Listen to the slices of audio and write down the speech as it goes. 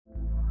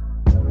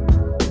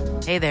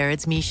Hey there,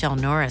 it's Michelle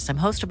Norris. I'm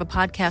host of a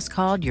podcast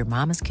called Your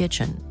Mama's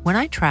Kitchen. When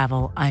I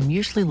travel, I'm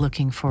usually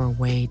looking for a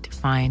way to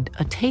find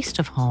a taste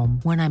of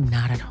home when I'm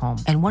not at home.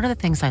 And one of the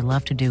things I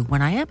love to do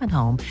when I am at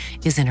home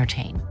is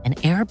entertain. And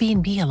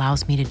Airbnb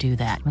allows me to do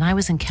that. When I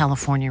was in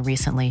California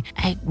recently,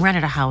 I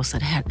rented a house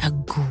that had a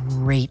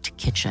great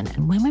kitchen.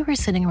 And when we were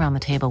sitting around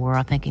the table, we were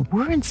all thinking,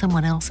 we're in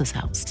someone else's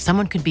house.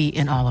 Someone could be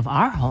in all of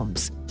our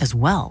homes as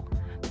well.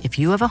 If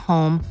you have a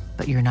home,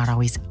 but you're not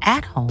always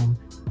at home,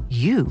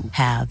 you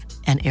have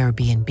an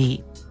Airbnb.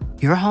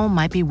 Your home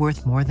might be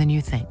worth more than you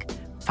think.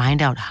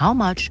 Find out how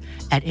much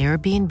at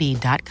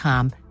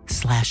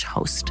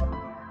airbnb.com/host.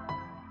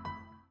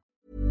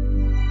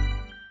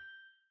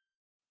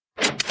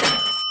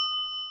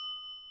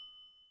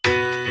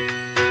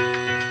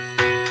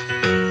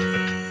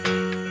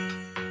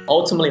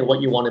 Ultimately,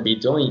 what you want to be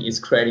doing is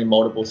creating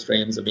multiple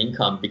streams of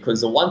income,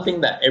 because the one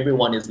thing that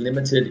everyone is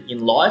limited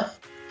in life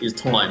is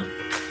time.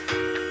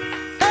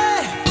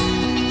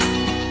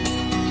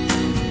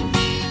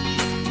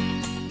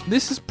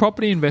 This is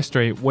Property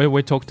Investory, where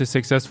we talk to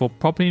successful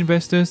property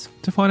investors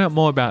to find out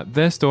more about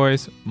their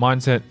stories,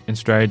 mindset, and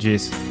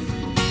strategies.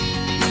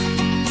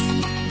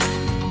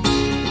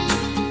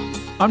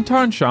 I'm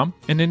Taran Shum,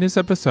 and in this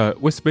episode,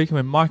 we're speaking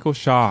with Michael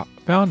Shah,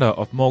 founder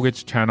of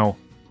Mortgage Channel.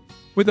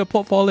 With a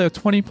portfolio of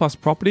 20 plus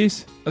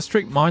properties, a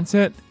strict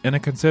mindset, and a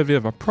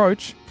conservative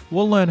approach,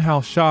 we'll learn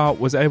how Shah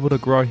was able to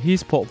grow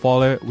his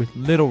portfolio with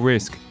little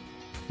risk,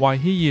 why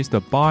he used a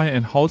buy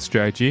and hold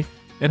strategy,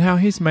 and how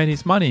he's made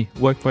his money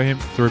work for him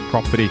through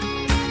property.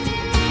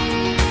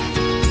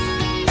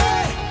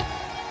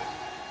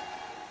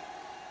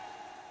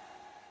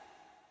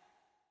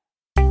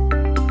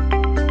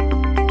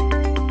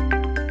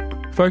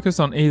 Focused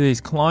on either his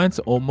clients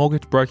or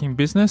mortgage broking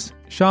business,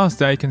 Shah's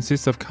day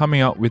consists of coming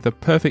up with the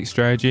perfect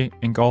strategy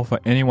and goal for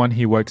anyone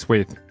he works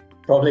with.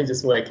 Probably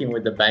just working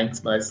with the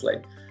banks mostly.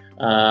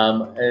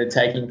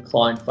 Taking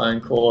client phone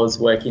calls,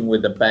 working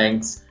with the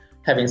banks,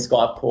 having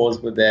Skype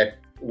calls with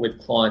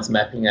clients,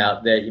 mapping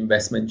out their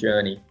investment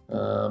journey.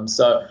 A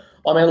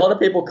lot of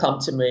people come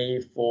to me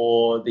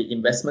for the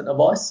investment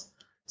advice.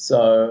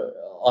 So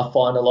I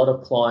find a lot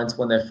of clients,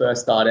 when they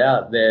first start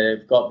out,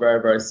 they've got very,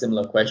 very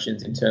similar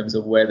questions in terms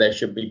of where they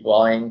should be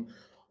buying,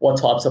 what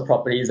types of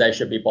properties they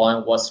should be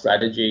buying, what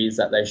strategies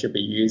that they should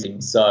be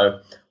using. So a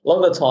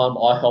lot of the time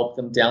I help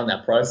them down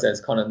that process,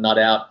 kind of nut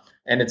out.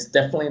 And it's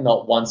definitely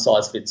not one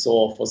size fits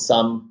all. For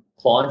some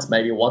clients,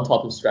 maybe one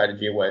type of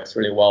strategy works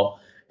really well.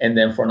 And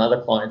then for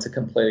another client, it's a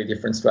completely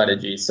different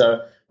strategy.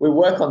 So we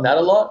work on that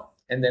a lot.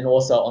 And then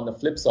also on the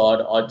flip side,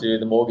 I do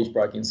the mortgage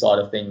broking side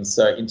of things.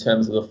 So in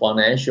terms of the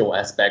financial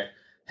aspect,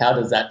 how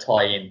does that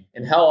tie in?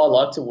 And how I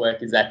like to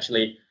work is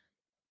actually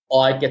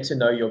I get to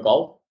know your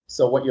goal.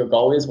 So what your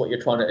goal is, what you're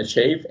trying to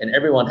achieve, and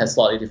everyone has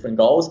slightly different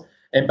goals.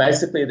 And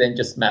basically then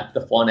just map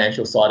the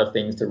financial side of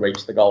things to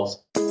reach the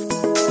goals.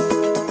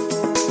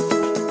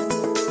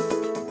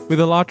 With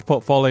a large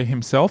portfolio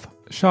himself,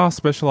 Shah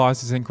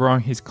specialises in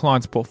growing his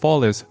clients'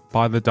 portfolios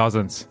by the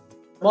dozens.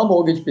 My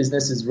mortgage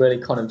business is really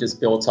kind of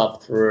just built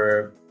up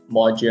through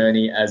my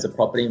journey as a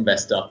property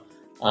investor.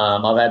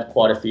 I've had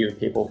quite a few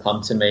people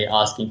come to me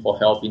asking for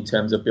help in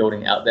terms of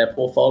building out their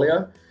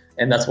portfolio,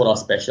 and that's what I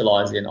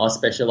specialise in. I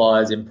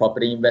specialise in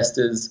property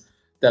investors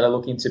that are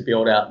looking to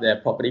build out their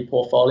property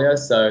portfolio.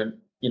 So,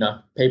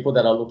 people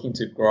that are looking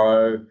to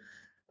grow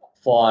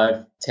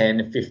 5,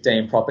 10,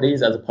 15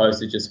 properties as opposed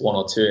to just one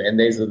or two. And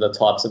these are the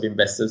types of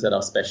investors that I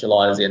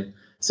specialize in.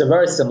 So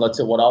very similar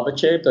to what I've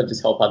achieved, I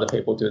just help other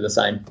people do the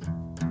same.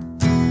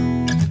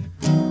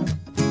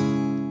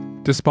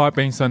 Despite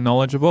being so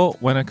knowledgeable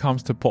when it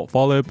comes to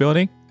portfolio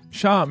building,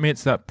 Shah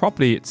admits that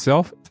property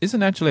itself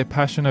isn't actually a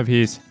passion of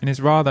his and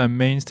is rather a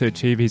means to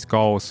achieve his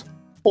goals.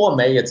 For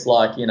me, it's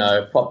like,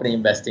 property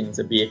investing is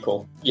a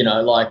vehicle.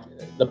 Like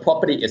the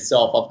property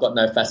itself, I've got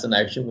no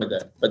fascination with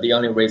it. But the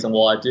only reason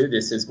why I do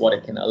this is what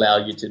it can allow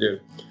you to do.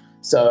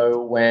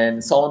 So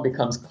when someone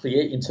becomes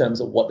clear in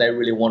terms of what they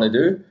really want to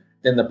do,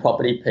 then the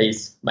property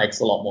piece makes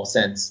a lot more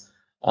sense.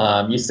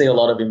 You see a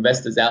lot of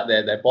investors out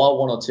there, they buy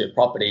one or two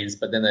properties,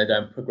 but then they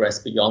don't progress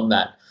beyond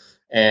that.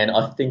 And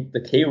I think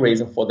the key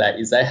reason for that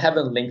is they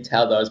haven't linked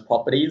how those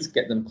properties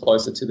get them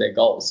closer to their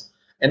goals.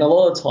 And a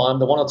lot of the time,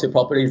 the one or two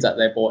properties that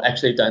they bought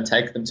actually don't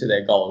take them to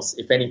their goals.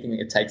 If anything,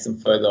 it takes them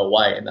further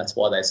away, and that's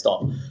why they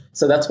stop.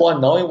 So that's why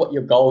knowing what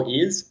your goal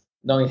is,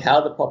 knowing how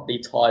the property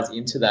ties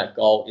into that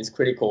goal is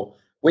critical.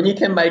 When you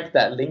can make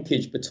that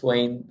linkage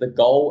between the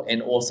goal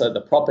and also the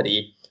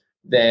property,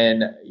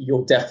 then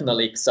you'll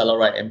definitely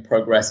accelerate and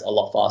progress a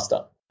lot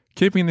faster.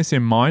 Keeping this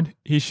in mind,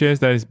 he shares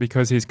that it's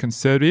because he's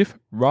conservative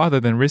rather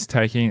than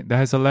risk-taking that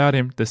has allowed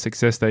him the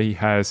success that he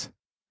has.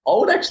 I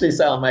would actually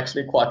say I'm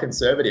actually quite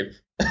conservative.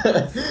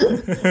 I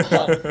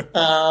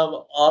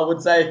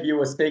would say if you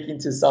were speaking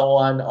to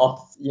someone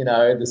off,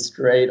 the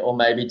street, or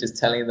maybe just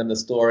telling them the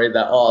story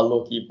that, oh,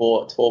 look, you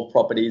bought 12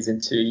 properties in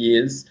 2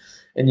 years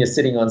and you're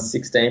sitting on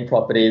 16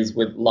 properties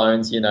with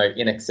loans, in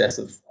excess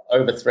of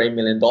over $3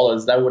 million,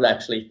 they would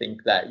actually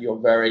think that you're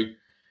very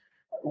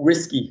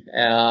risky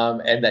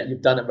and that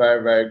you've done it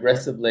very, very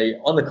aggressively.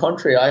 On the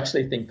contrary, I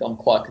actually think I'm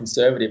quite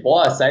conservative.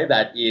 Why I say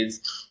that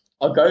is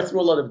I go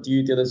through a lot of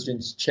due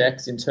diligence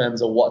checks in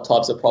terms of what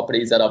types of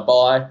properties that I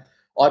buy.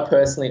 I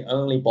personally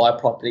only buy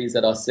properties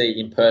that I see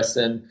in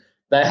person.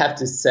 They have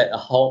to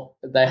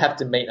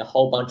meet a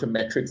whole bunch of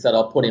metrics that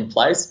I'll put in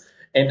place,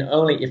 and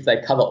only if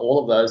they cover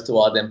all of those do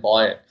I then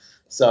buy it.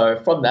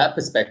 So from that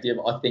perspective,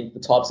 I think the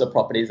types of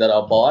properties that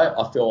I buy,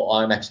 I feel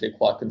I'm actually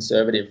quite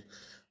conservative.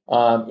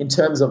 In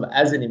terms of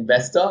as an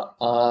investor,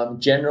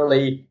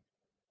 generally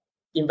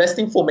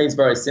investing for me is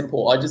very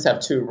simple. I just have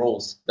two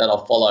rules that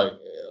I follow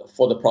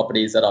for the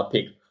properties that I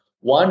pick.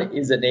 One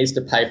is it needs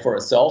to pay for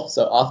itself.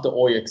 So after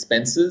all your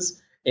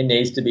expenses, it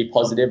needs to be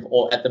positive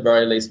or at the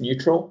very least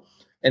neutral.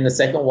 And the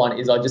second one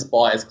is I just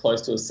buy as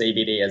close to a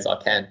CBD as I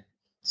can.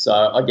 So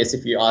I guess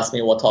if you ask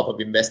me what type of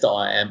investor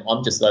I am,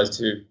 I'm just those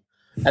two.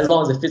 As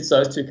long as it fits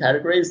those two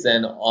categories,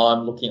 then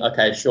I'm looking,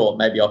 okay, sure,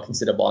 maybe I'll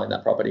consider buying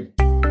that property.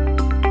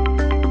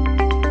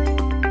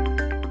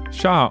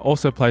 Shah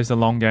also plays the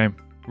long game.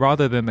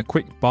 Rather than the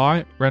quick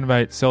buy,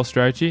 renovate, sell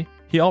strategy,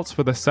 he opts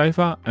for the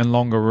safer and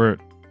longer route.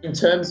 In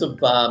terms of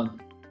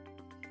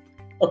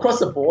across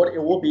the board, it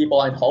will be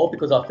buy and hold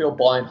because I feel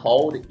buy and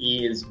hold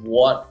is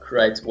what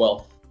creates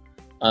wealth.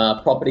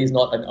 Property is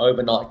not an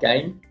overnight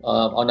game.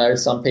 I know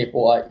some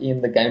people are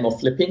in the game of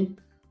flipping.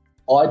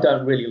 I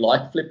don't really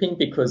like flipping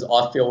because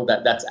I feel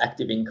that that's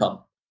active income.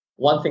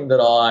 One thing that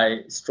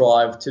I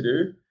strive to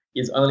do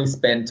is only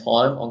spend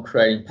time on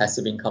creating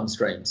passive income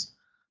streams.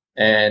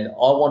 And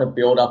I want to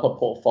build up a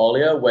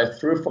portfolio where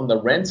through from the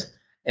rent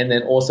and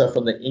then also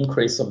from the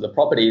increase of the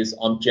properties,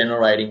 I'm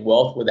generating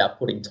wealth without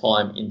putting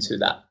time into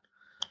that.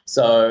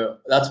 So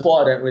that's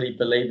why I don't really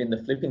believe in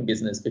the flipping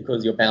business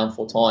because you're bound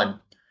for time.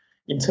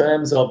 In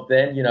terms of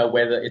then,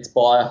 whether it's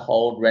buy,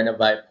 hold,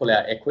 renovate, pull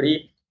out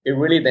equity, it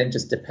really then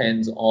just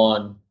depends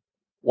on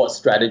what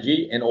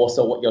strategy and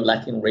also what your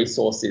lacking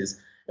resource is.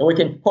 And we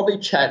can probably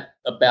chat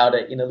about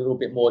it in a little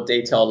bit more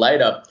detail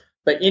later.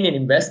 But in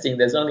investing,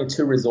 there's only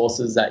two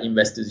resources that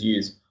investors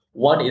use.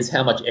 One is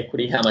how much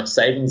equity, how much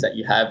savings that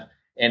you have,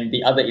 and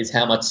the other is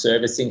how much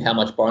servicing, how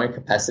much borrowing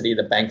capacity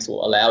the banks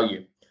will allow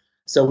you.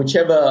 So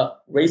whichever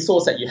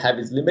resource that you have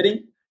is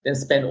limiting, then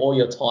spend all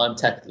your time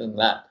tackling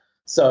that.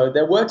 So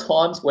there were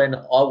times when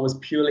I was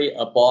purely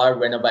a buy,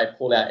 renovate,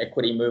 pull out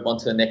equity, move on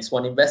to the next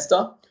one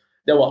investor.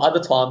 There were other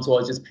times where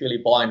I was just purely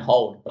buy and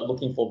hold, but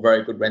looking for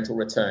very good rental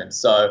returns.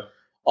 So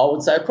I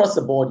would say across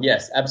the board,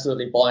 yes,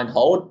 absolutely buy and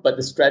hold, but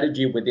the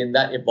strategy within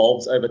that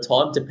evolves over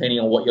time depending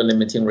on what your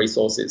limiting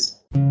resource is.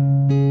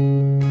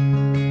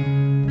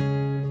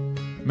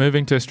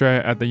 Moving to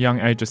Australia at the young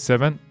age of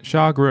 7,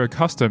 Shah grew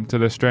accustomed to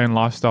the Australian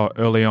lifestyle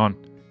early on,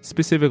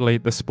 specifically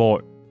the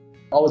sport.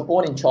 I was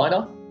born in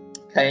China,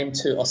 came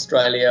to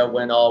Australia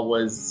when I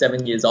was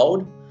 7 years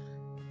old,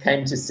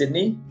 came to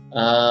Sydney,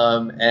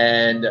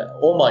 and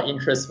all my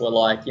interests were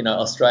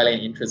Australian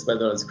interests,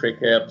 whether it was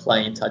cricket,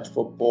 playing touch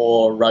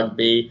football,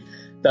 rugby,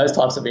 those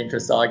types of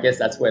interests. So I guess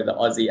that's where the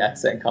Aussie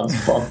accent comes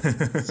from.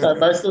 So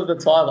most of the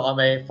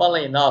time,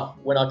 funnily enough,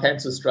 when I came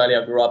to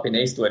Australia, I grew up in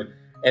Eastwood.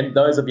 And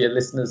those of your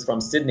listeners from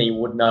Sydney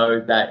would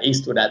know that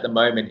Eastwood at the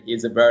moment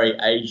is a very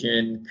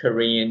Asian,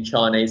 Korean,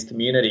 Chinese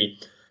community.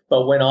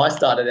 But when I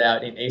started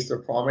out in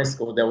Eastwood Primary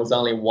School, there was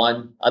only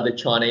one other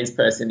Chinese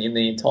person in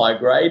the entire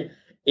grade.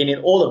 And in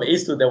all of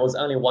Eastwood, there was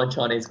only one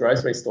Chinese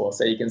grocery store.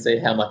 So you can see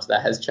how much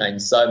that has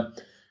changed. So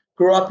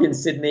grew up in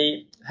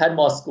Sydney, had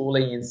my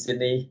schooling in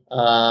Sydney,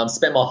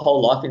 spent my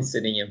whole life in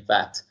Sydney, in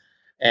fact.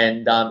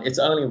 And it's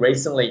only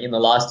recently in the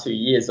last 2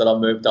 years that I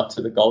moved up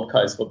to the Gold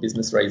Coast for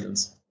business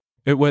reasons.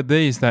 It were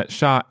these that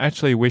Shah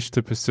actually wished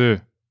to pursue,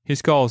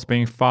 his goals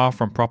being far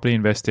from property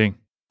investing.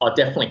 I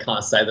definitely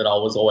can't say that I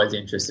was always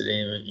interested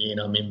in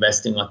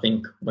investing. I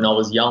think when I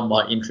was young,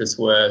 my interests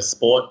were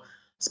sport.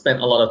 Spent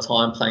a lot of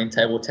time playing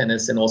table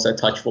tennis and also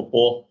touch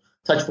football.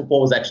 Touch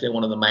football was actually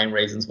one of the main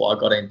reasons why I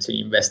got into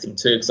investing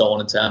too, because I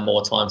wanted to have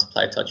more time to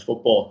play touch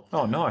football.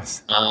 Oh,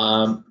 nice.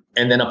 And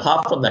then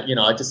apart from that,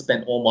 I just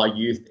spent all my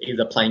youth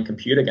either playing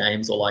computer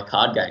games or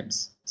card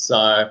games.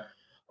 So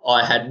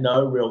I had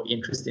no real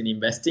interest in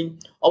investing.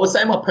 I would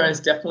say my parents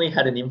definitely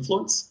had an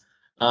influence.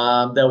 They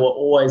were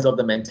always of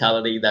the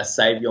mentality that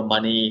save your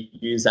money,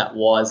 use that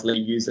wisely,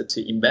 use it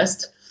to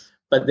invest.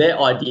 But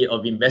their idea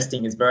of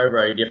investing is very,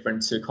 very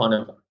different to kind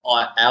of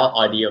our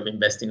idea of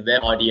investing.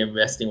 Their idea of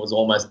investing was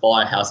almost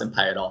buy a house and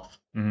pay it off.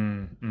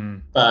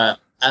 But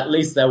at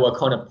least they were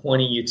kind of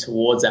pointing you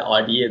towards that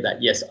idea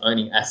that, yes,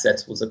 owning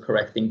assets was the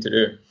correct thing to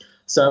do.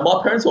 So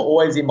my parents were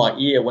always in my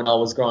ear when I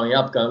was growing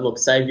up going, look,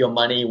 save your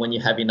money. When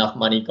you have enough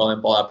money, go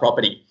and buy a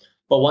property.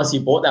 But once you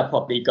bought that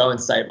property, go and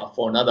save up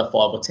for another 5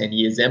 or 10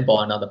 years, then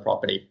buy another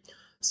property.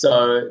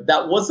 So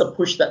that was the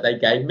push that they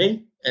gave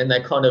me, and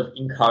they kind of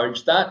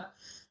encouraged that.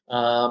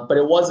 But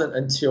it wasn't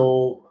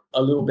until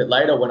a little bit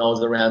later when I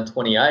was around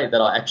 28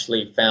 that I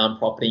actually found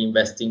property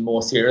investing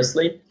more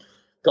seriously.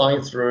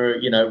 Going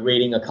through,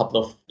 reading a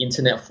couple of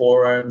internet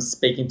forums,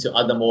 speaking to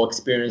other more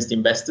experienced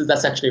investors,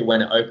 that's actually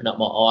when it opened up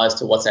my eyes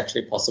to what's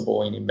actually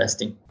possible in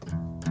investing.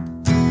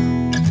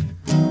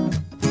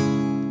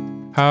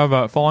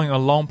 However, following a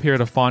long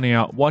period of finding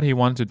out what he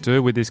wanted to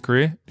do with his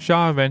career,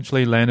 Shah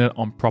eventually landed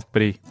on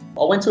property.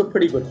 I went to a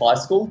pretty good high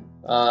school.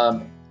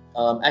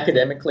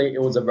 Academically,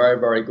 it was a very,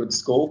 very good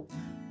school.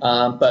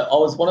 But I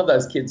was one of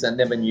those kids that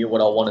never knew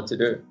what I wanted to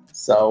do.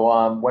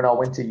 So when I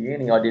went to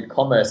uni, I did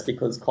commerce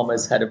because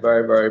commerce had a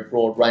very, very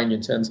broad range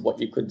in terms of what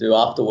you could do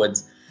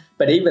afterwards.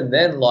 But even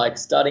then, like,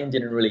 studying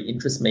didn't really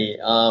interest me.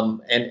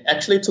 And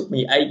actually it took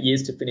me 8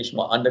 years to finish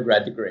my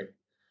undergrad degree.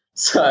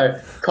 So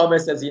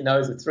commerce, as you know,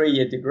 is a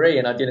 3-year degree,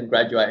 and I didn't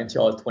graduate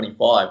until I was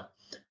 25.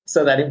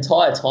 So that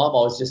entire time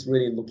I was just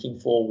really looking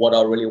for what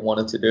I really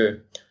wanted to do.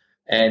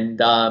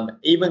 And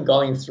even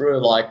going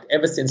through, like,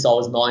 ever since I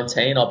was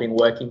 19, I've been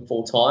working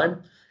full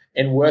time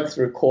and worked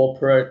through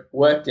corporate,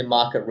 worked in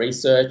market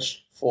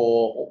research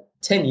for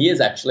 10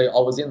 years, actually. I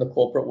was in the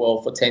corporate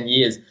world for 10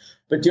 years.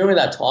 But during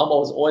that time, I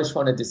was always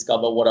trying to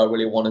discover what I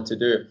really wanted to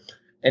do.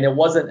 And it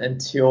wasn't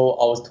until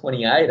I was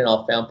 28 and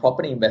I found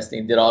property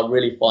investing that I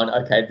really find,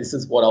 okay, this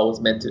is what I was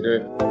meant to do.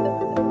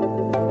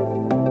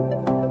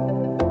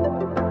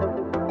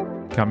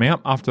 Coming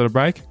up after the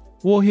break,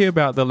 we'll hear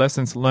about the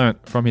lessons learned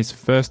from his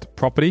first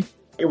property.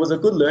 It was a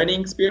good learning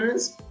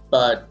experience,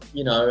 but,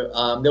 you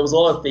know, there was a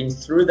lot of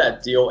things through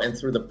that deal and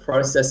through the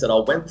process that I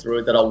went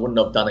through that I wouldn't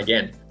have done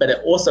again. But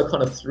it also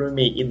kind of threw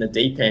me in the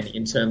deep end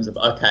in terms of,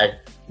 okay,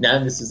 now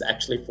this is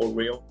actually for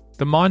real.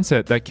 The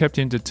mindset that kept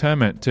him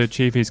determined to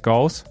achieve his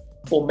goals.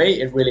 For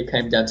me, it really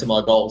came down to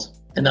my goals.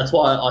 And that's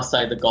why I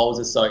say the goals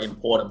are so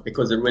important,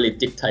 because it really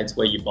dictates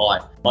where you buy.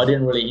 I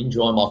didn't really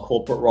enjoy my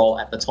corporate role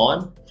at the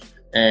time.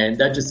 And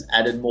that just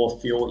added more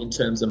fuel in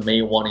terms of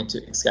me wanting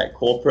to escape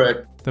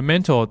corporate. The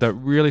mentor that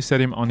really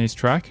set him on his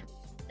track.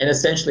 And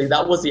essentially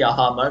that was the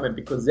aha moment,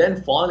 because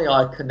then finally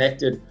I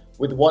connected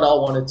with what I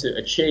wanted to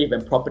achieve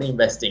in property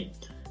investing.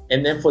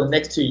 And then for the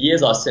next 2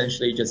 years, I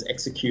essentially just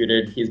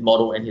executed his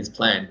model and his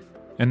plan.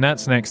 And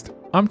that's next.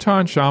 I'm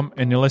Tyron Shum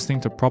and you're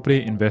listening to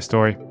Property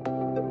Investory.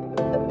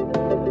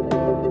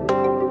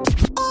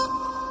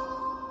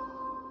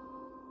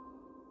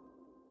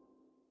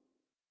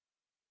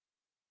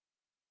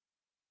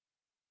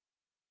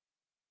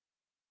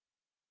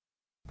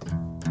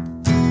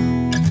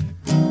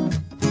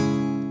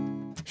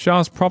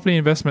 Shah's property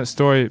investment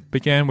story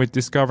began with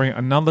discovering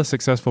another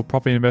successful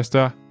property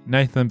investor,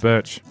 Nathan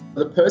Birch.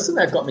 The person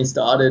that got me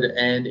started,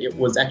 and it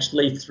was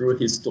actually through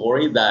his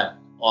story that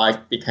I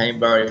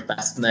became very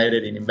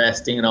fascinated in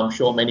investing, and I'm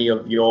sure many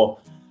of your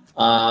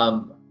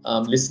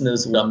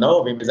listeners will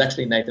know of him, is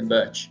actually Nathan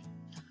Birch.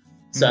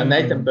 So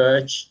Nathan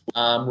Birch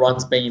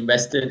runs Being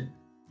Invested.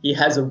 He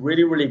has a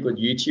really, really good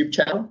YouTube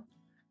channel,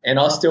 and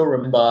I still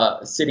remember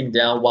sitting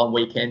down one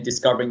weekend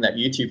discovering that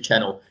YouTube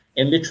channel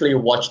and literally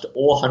watched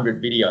all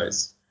 100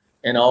 videos,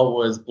 and I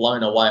was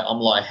blown away. I'm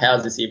like, how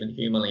is this even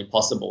humanly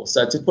possible?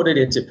 So to put it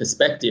into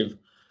perspective,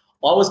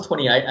 I was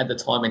 28 at the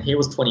time and he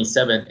was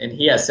 27 and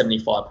he has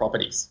 75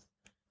 properties.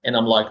 And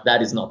I'm like,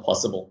 that is not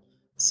possible.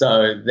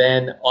 So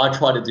then I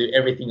tried to do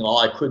everything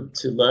I could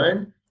to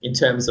learn in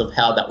terms of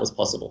how that was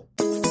possible.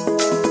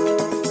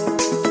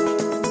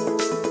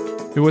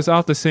 It was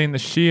after seeing the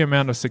sheer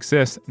amount of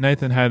success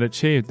Nathan had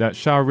achieved that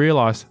Shah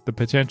realised the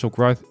potential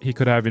growth he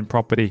could have in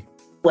property.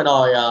 When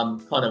I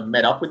kind of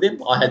met up with him,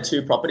 I had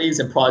 2 properties,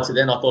 and prior to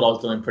then, I thought I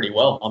was doing pretty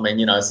well. I mean,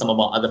 you know, some of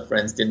my other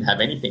friends didn't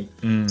have anything.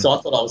 So I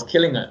thought I was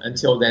killing it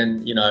until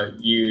then, you know,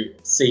 you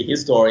see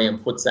his story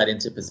and puts that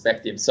into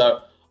perspective.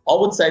 So I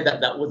would say that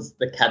that was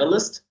the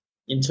catalyst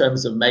in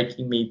terms of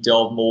making me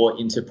delve more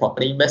into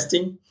property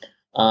investing.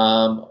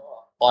 I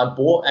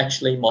bought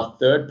actually my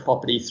 3rd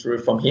property through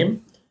from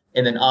him.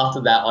 And then after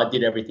that, I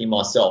did everything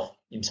myself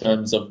in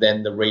terms of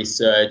then the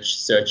research,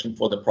 searching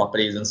for the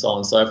properties and so on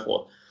and so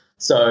forth.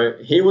 So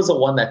he was the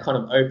one that kind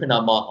of opened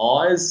up my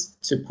eyes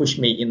to push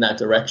me in that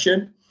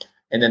direction.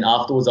 And then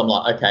afterwards, I'm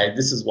like, okay,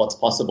 this is what's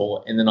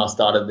possible. And then I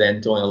started then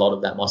doing a lot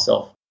of that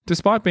myself.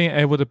 Despite being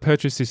able to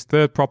purchase his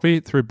 3rd property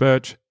through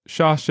Birch,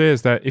 Shah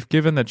shares that if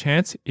given the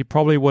chance, he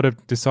probably would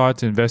have decided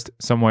to invest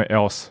somewhere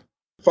else.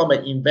 From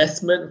an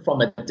investment,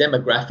 from a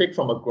demographic,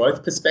 from a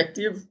growth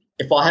perspective,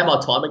 if I had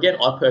my time again,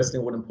 I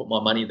personally wouldn't put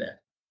my money there.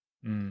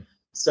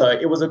 So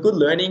it was a good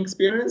learning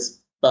experience.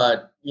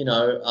 But, you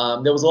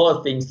know, there was a lot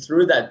of things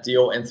through that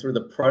deal and through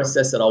the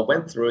process that I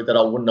went through that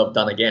I wouldn't have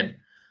done again.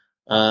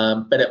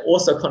 But it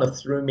also kind of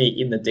threw me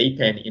in the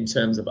deep end in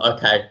terms of,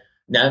 okay,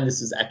 now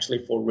this is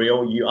actually for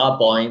real. You are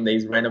buying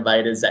these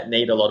renovators that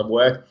need a lot of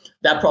work.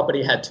 That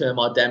property had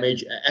termite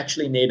damage,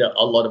 actually needed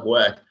a lot of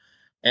work.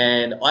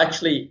 And I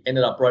actually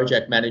ended up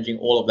project managing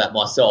all of that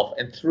myself.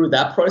 And through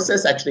that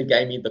process actually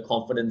gave me the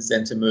confidence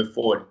then to move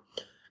forward.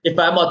 If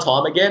I had my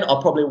time again,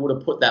 I probably would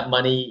have put that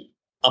money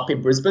up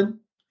in Brisbane.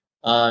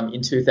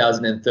 In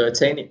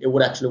 2013, it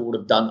would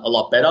have done a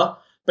lot better.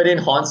 But in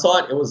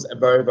hindsight, it was a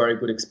very, very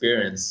good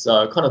experience.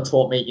 So it kind of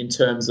taught me in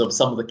terms of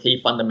some of the key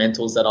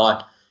fundamentals that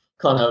I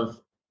kind of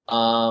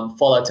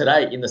follow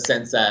today, in the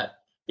sense that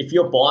if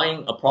you're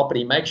buying a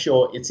property, make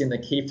sure it's in the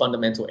key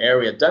fundamental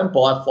area. Don't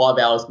buy 5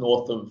 hours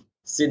north of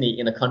Sydney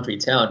in a country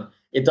town.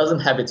 It doesn't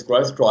have its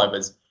growth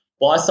drivers.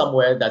 Buy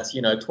somewhere that's,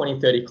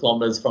 20, 30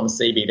 kilometers from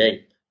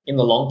CBD. In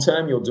the long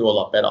term, you'll do a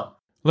lot better.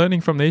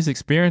 Learning from these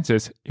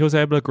experiences, he was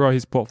able to grow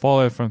his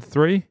portfolio from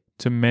 3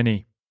 to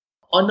many.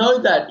 I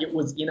know that it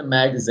was in a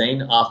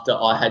magazine after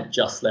I had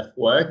just left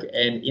work,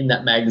 and in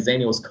that magazine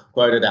it was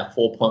quoted at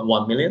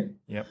 4.1 million.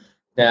 Yep.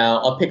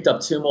 Now, I picked up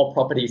 2 more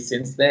properties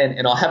since then,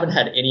 and I haven't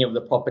had any of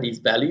the properties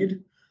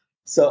valued.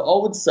 So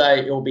I would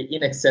say it will be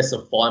in excess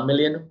of 5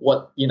 million.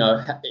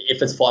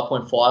 If it's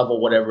 5.5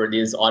 or whatever it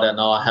is, I don't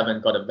know. I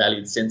haven't got it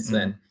valued since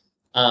then.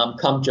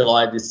 Come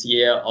July this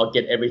year, I'll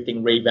get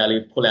everything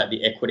revalued, pull out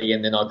the equity,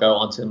 and then I'll go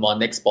on to my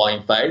next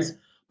buying phase.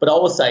 But I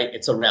will say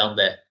it's around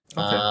there.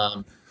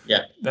 Okay.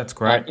 Yeah. That's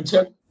great.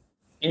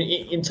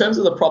 In terms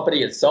of the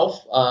property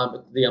itself,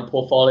 the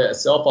portfolio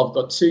itself, I've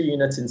got 2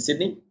 units in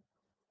Sydney.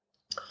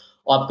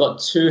 I've got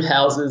 2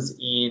 houses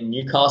in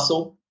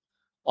Newcastle.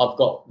 I've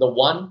got the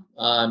 1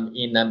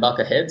 in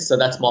Nambucca Heads, so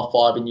that's my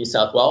 5 in New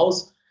South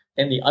Wales.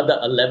 And the other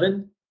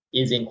 11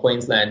 is in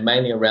Queensland,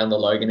 mainly around the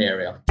Logan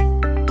area.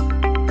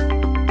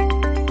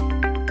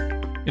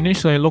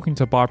 Initially looking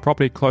to buy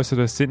property closer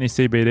to Sydney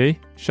CBD,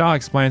 Shah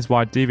explains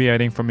why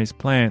deviating from his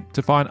plan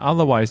to find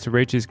other ways to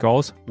reach his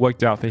goals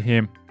worked out for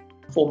him.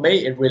 For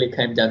me, it really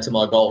came down to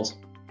my goals.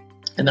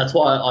 And that's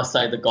why I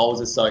say the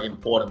goals are so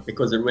important,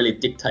 because it really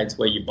dictates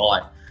where you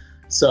buy.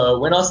 So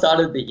when I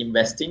started the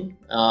investing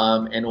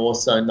and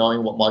also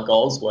knowing what my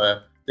goals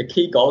were, the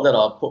key goal that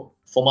I put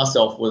for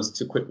myself was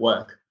to quit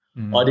work.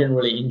 I didn't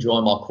really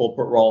enjoy my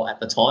corporate role at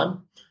the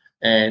time.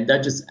 And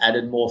that just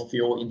added more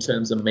fuel in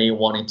terms of me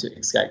wanting to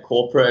escape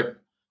corporate,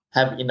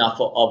 have enough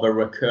of a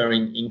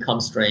recurring income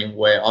stream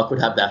where I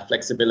could have that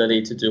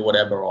flexibility to do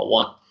whatever I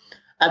want.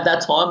 At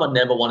that time, I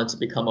never wanted to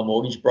become a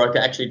mortgage broker.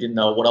 I actually didn't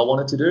know what I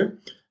wanted to do,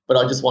 but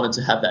I just wanted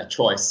to have that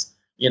choice.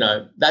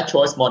 That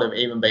choice might have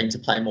even been to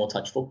play more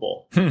touch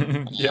football.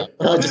 Yep.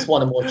 But I just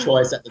wanted more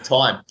choice at the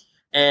time.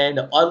 And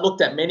I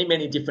looked at many,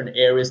 many different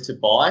areas to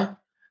buy.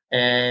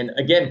 And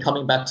again,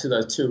 coming back to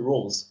those 2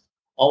 rules,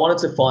 I wanted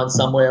to find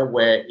somewhere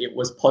where it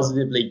was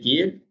positively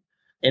geared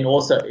and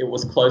also it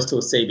was close to a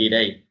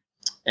CBD.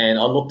 And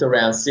I looked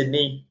around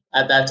Sydney.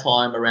 At that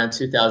time, around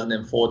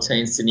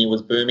 2014, Sydney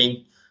was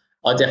booming.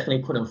 I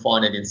definitely couldn't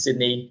find it in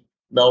Sydney.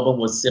 Melbourne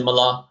was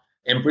similar.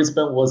 And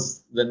Brisbane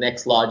was the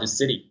next largest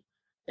city.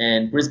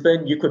 And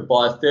Brisbane, you could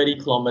buy 30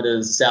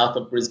 kilometres south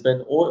of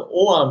Brisbane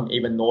or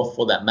even north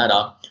for that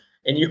matter.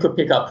 And you could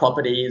pick up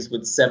properties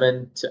with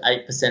 7 to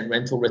 8%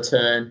 rental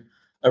return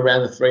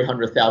around the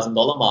 $300,000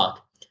 mark.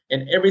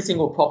 And every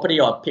single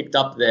property I picked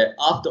up there,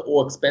 after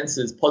all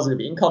expenses, positive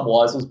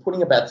income-wise, was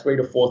putting about $3,000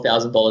 to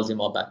 $4,000 in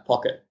my back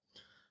pocket.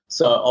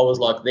 So I was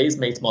like, these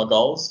meet my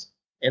goals.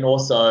 And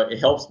also it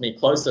helps me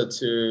closer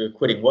to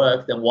quitting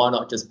work. Then why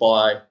not just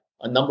buy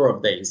a number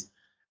of these?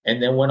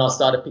 And then when I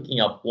started picking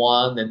up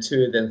 1, then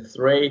 2, then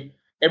 3,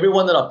 every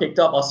one that I picked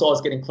up, I saw I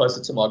was getting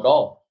closer to my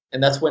goal.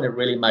 And that's when it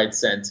really made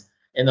sense.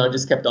 And I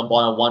just kept on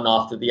buying one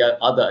after the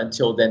other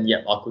until then,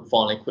 I could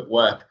finally quit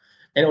work.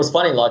 And it was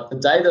funny, like the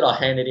day that I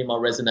handed in my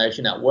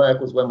resignation at work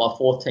was when my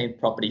 14th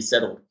property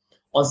settled.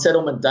 On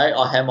settlement day,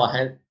 I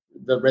had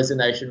the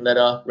resignation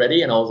letter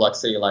ready and I was like,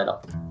 see you later.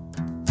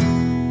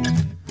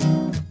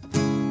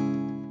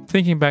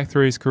 Thinking back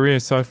through his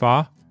career so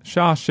far,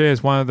 Shah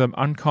shares one of the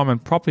uncommon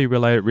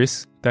property-related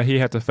risks that he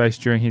had to face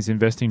during his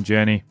investing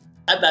journey.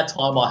 At that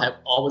time, I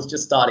was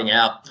just starting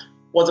out. It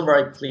wasn't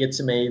very clear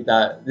to me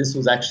that this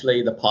was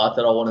actually the path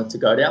that I wanted to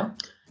go down.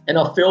 And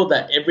I feel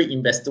that every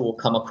investor will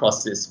come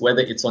across this,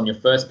 whether it's on your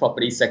first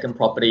property, second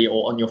property,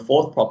 or on your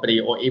 4th property,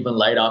 or even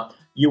later,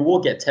 you will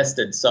get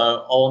tested.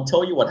 So I'll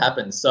tell you what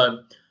happened. So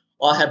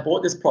I had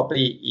bought this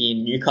property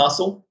in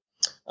Newcastle.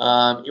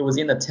 It was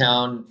in a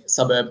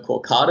suburb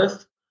called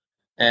Cardiff,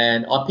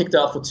 and I picked it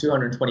up for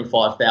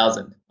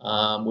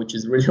 $225,000, which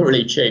is really,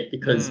 really cheap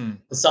because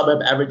the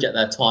suburb average at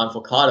that time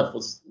for Cardiff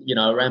was,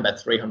 around about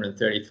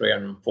 330,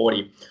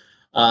 340.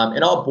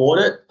 And I bought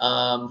it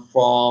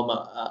from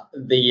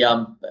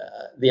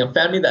the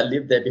family that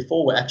lived there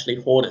before were actually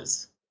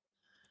hoarders.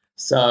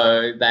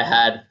 So they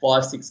had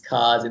 5-6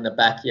 cars in the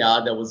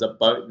backyard. There was a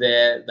boat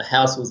there. The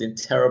house was in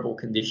terrible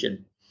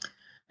condition.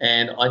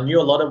 And I knew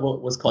a lot of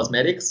it was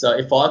cosmetic. So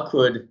if I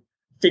could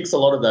fix a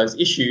lot of those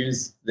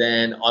issues,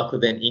 then I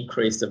could then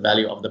increase the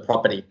value of the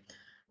property.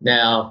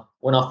 Now,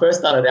 when I first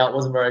started out, I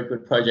wasn't very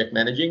good project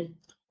managing.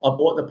 I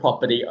bought the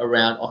property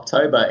around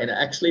October and it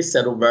actually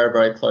settled very,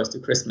 very close to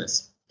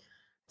Christmas.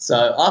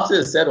 So after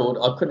it settled,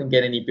 I couldn't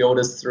get any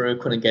builders through,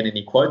 couldn't get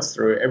any quotes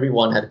through.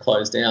 Everyone had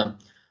closed down.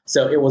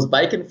 So it was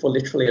vacant for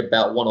literally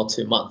about 1 or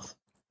 2 months.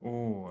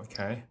 Oh,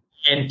 okay.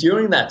 And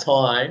during that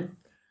time,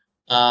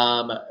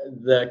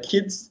 the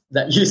kids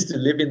that used to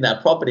live in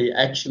that property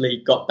actually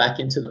got back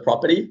into the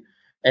property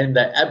and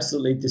they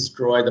absolutely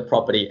destroyed the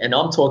property. And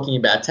I'm talking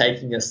about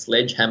taking a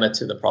sledgehammer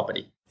to the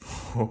property.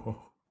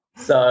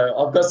 So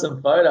I've got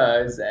some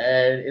photos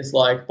and it's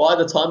like by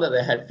the time that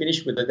they had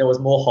finished with it, there was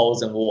more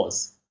holes than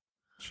wars.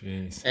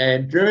 Jeez.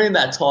 And during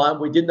that time,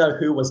 we didn't know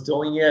who was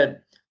doing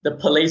it. The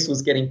police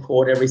was getting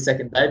caught every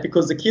second day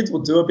because the kids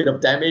would do a bit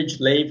of damage,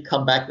 leave,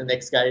 come back the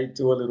next day,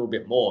 do a little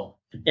bit more.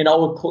 And I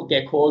would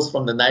get calls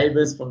from the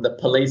neighbours, from the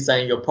police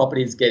saying your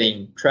property is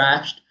getting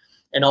trashed.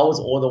 And I was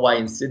all the way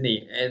in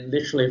Sydney, and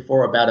literally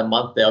for about a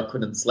month there, I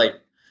couldn't sleep.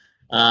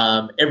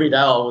 Every day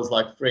I was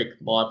like,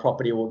 frick, my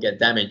property will get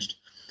damaged.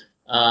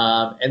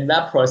 And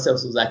that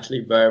process was actually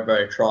very,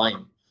 very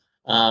trying.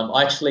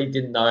 I actually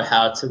didn't know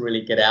how to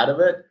really get out of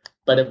it,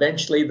 but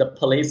eventually the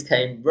police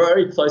came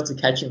very close to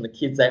catching the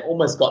kids. They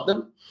almost got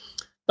them,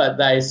 but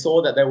they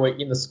saw that they were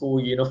in the school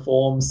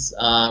uniforms,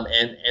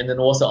 and then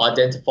also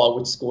identify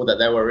which school that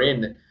they were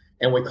in.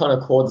 And we kind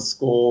of called the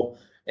school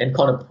and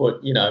kind of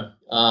put,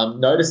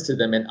 notice to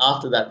them. And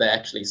after that, they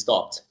actually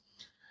stopped.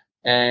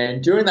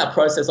 And during that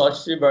process, I was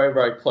actually very,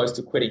 very close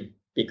to quitting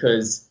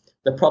because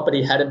the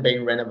property hadn't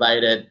been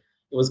renovated.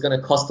 It was going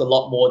to cost a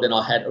lot more than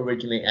I had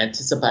originally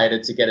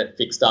anticipated to get it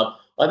fixed up.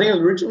 I think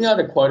originally I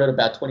had quoted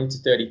about 20 to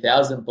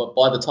 30,000, but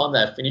by the time they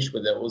had finished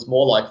with it, it was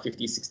more like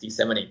 50, 60,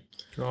 70.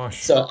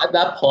 Gosh. So at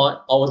that point,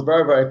 I was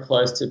very, very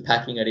close to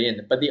packing it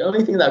in. But the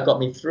only thing that got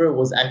me through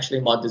was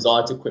actually my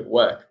desire to quit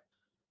work.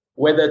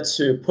 Whether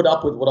to put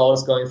up with what I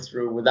was going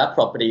through with that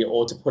property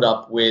or to put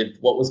up with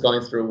what was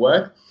going through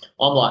work,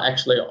 I'm like,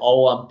 actually,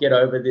 I'll get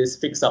over this,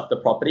 fix up the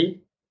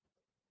property,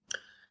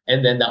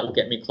 and then that will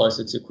get me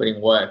closer to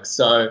quitting work.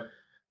 So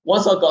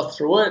once I got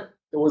through it,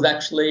 it was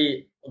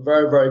actually a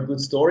very, very good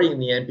story in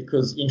the end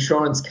because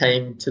insurance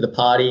came to the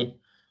party.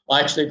 I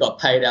actually got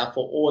paid out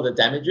for all the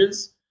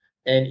damages.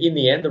 And in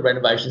the end, the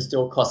renovation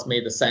still cost me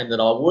the same that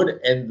I would.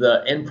 And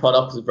the end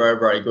product was very,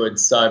 very good.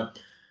 So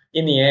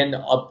in the end,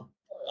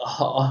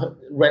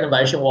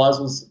 renovation-wise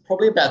was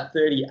probably about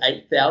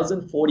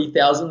 38,000,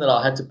 40,000 that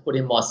I had to put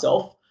in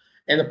myself.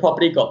 And the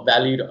property got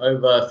valued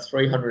over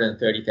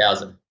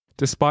 330,000.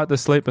 Despite the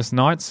sleepless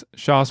nights,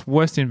 Shah's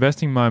worst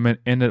investing moment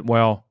ended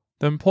well.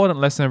 The important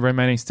lesson of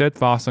remaining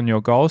steadfast on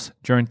your goals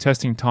during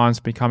testing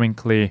times becoming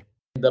clear.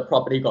 The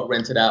property got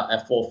rented out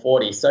at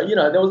 440. So,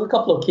 there was a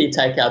couple of key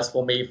takeouts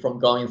for me from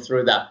going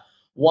through that.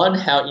 One,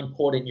 how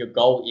important your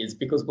goal is,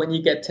 because when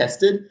you get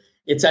tested,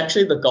 it's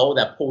actually the goal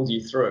that pulls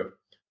you through.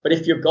 But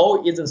if your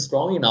goal isn't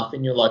strong enough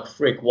and you're like,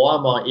 frick, why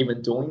am I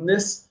even doing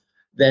this?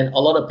 Then a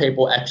lot of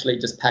people actually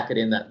just pack it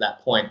in at that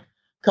point.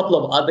 A couple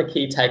of other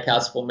key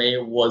takeouts for me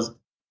was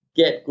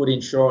get good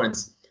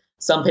insurance.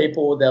 Some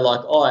people, they're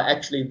like, oh,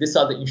 actually, this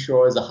other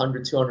insurer is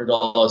 $100,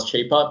 $200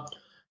 cheaper.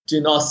 Do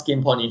not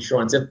skimp on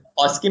insurance.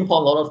 I skimp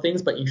on a lot of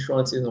things, but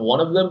insurance isn't one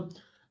of them.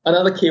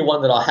 Another key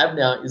one that I have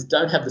now is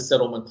don't have the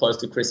settlement close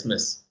to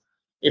Christmas.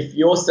 If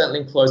you're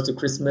settling close to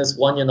Christmas,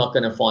 one, you're not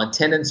going to find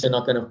tenants, you're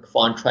not going to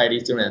find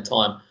tradies during that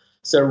time.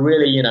 So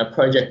really,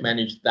 project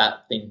manage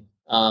that thing,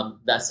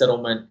 that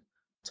settlement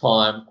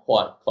time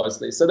quite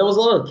closely. So there was a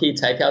lot of key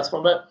takeouts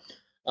from it.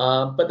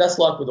 But that's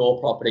like with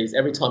all properties.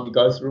 Every time you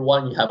go through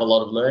one, you have a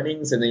lot of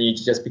learnings and then you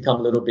just become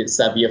a little bit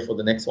savvier for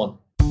the next one.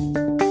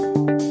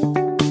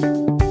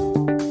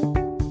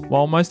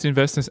 While most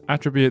investors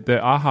attribute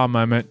their aha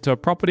moment to a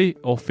property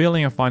or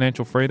feeling of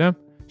financial freedom,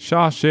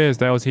 Shah shares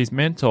that was his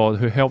mentor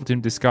who helped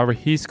him discover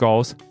his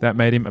goals that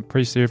made him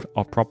appreciative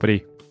of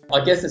property.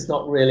 I guess it's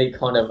not really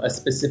kind of a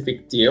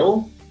specific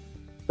deal,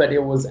 but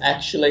it was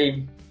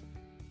actually...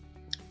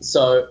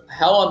 So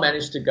how I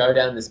managed to go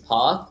down this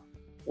path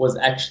was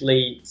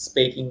actually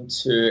speaking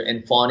to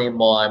and finding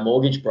my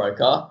mortgage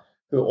broker,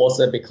 who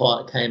also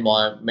became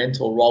my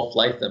mentor, Rolf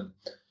Latham.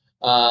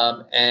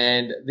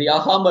 And the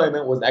aha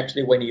moment was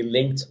actually when he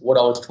linked what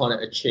I was trying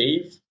to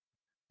achieve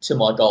to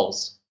my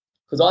goals.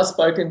 Because I've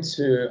spoken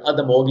to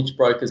other mortgage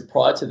brokers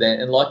prior to that,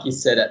 and like you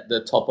said at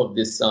the top of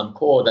this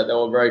call, that they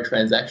were very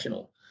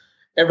transactional.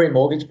 Every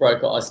mortgage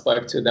broker I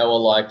spoke to, they were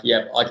like,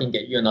 yep, I can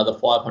get you another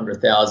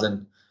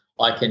 500,000.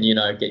 I can,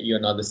 get you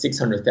another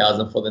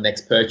 600,000 for the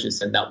next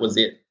purchase. And that was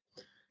it.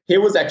 He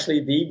was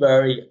actually the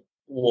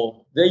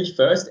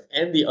first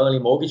and the only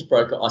mortgage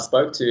broker I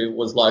spoke to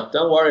was like,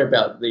 don't worry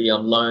about the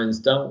loans.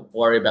 Don't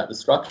worry about the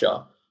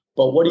structure.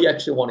 But what do you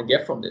actually want to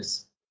get from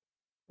this?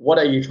 What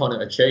are you trying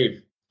to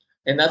achieve?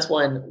 And that's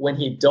when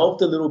he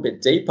delved a little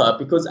bit deeper,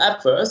 because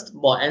at first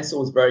my answer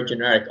was very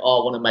generic. Oh,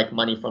 I want to make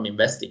money from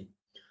investing.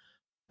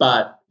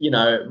 But,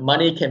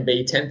 money can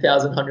be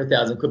 10,000,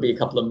 100,000, could be a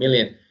couple of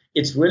million.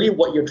 It's really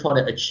what you're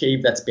trying to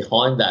achieve that's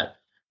behind that.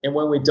 And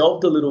when we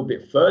delved a little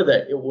bit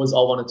further, it was I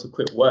wanted to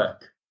quit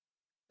work.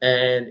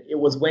 And it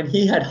was when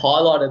he had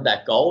highlighted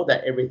that goal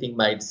that everything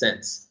made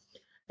sense.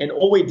 And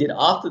all we did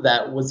after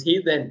that was he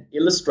then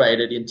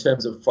illustrated in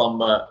terms of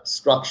from a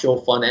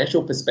structural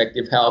financial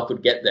perspective how I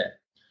could get there.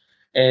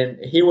 And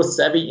he was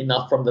savvy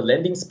enough from the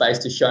lending space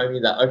to show me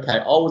that, okay,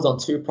 I was on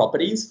 2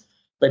 properties,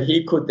 but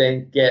he could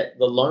then get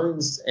the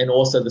loans and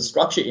also the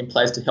structure in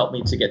place to help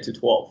me to get to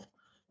 12.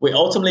 We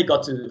ultimately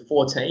got to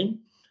 14,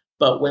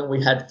 but when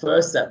we had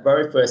that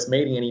very first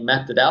meeting and he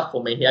mapped it out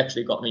for me, he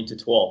actually got me to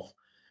 12.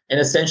 And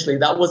essentially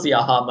that was the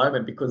aha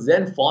moment, because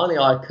then finally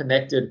I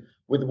connected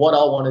with what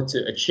I wanted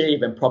to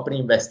achieve in property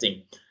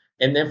investing.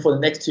 And then for the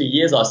next 2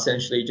 years, I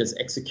essentially just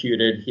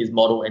executed his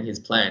model and his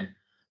plan.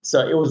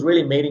 So it was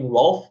really meeting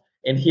Rolf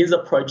and his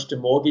approach to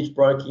mortgage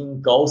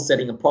broking, goal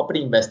setting, and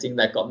property investing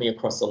that got me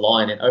across the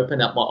line and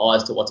opened up my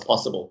eyes to what's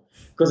possible.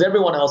 Because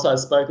everyone else I've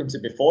spoken to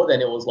before then,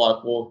 it was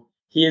like, well,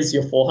 here's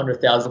your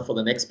 400,000 for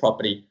the next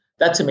property.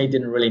 That to me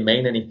didn't really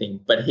mean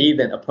anything, but he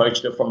then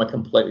approached it from a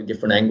completely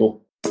different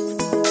angle.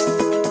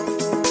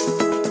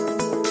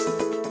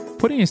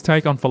 Putting his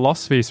take on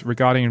philosophies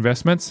regarding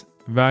investments,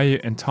 value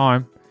and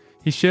time,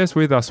 he shares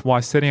with us why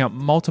setting up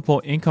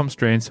multiple income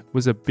streams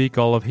was a big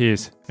goal of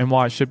his and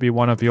why it should be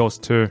one of yours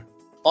too.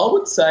 I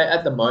would say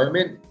at the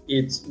moment,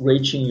 it's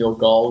reaching your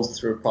goals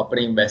through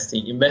property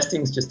investing.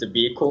 Investing is just a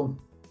vehicle.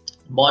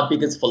 My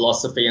biggest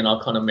philosophy, and I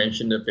kind of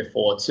mentioned it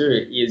before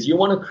too, is you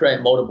want to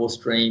create multiple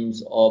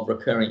streams of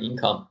recurring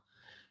income.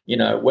 You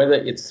know, whether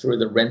it's through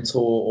the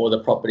rental or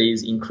the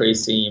properties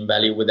increasing in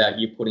value without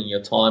you putting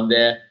your time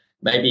there.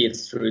 Maybe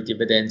it's through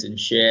dividends and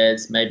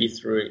shares. Maybe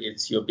through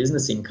it's your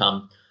business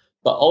income.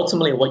 But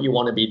ultimately, what you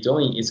want to be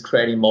doing is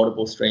creating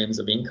multiple streams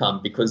of income,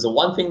 because the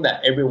one thing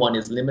that everyone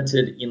is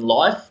limited in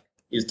life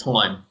is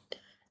time.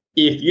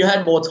 If you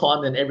had more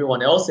time than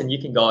everyone else, then you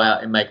can go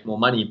out and make more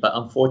money. But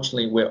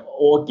unfortunately, we're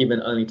all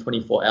given only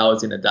 24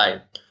 hours in a day.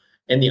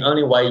 And the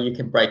only way you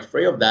can break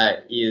free of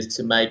that is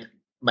to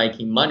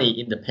making money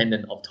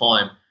independent of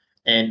time,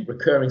 and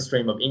recurring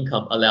stream of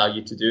income allow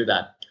you to do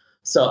that.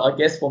 So I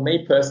guess for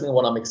me personally,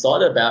 what I'm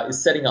excited about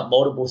is setting up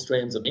multiple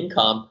streams of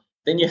income.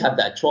 Then you have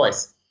that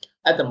choice.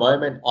 At the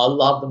moment, I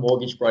love the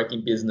mortgage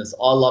broking business.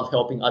 I love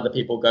helping other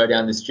people go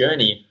down this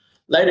journey.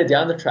 Later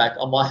down the track,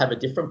 I might have a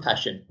different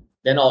passion.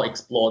 Then I'll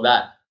explore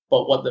that.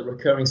 But what the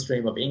recurring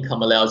stream of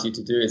income allows you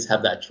to do is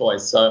have that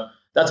choice. So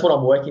that's what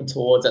I'm working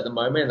towards at the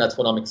moment, and that's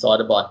what I'm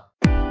excited by.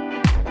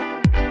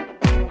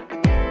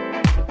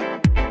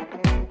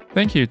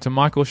 Thank you to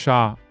Michael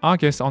Shah, our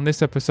guest on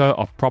this episode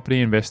of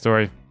Property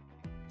Investory.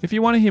 If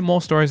you want to hear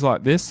more stories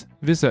like this,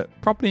 visit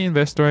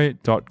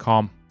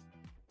propertyinvestory.com.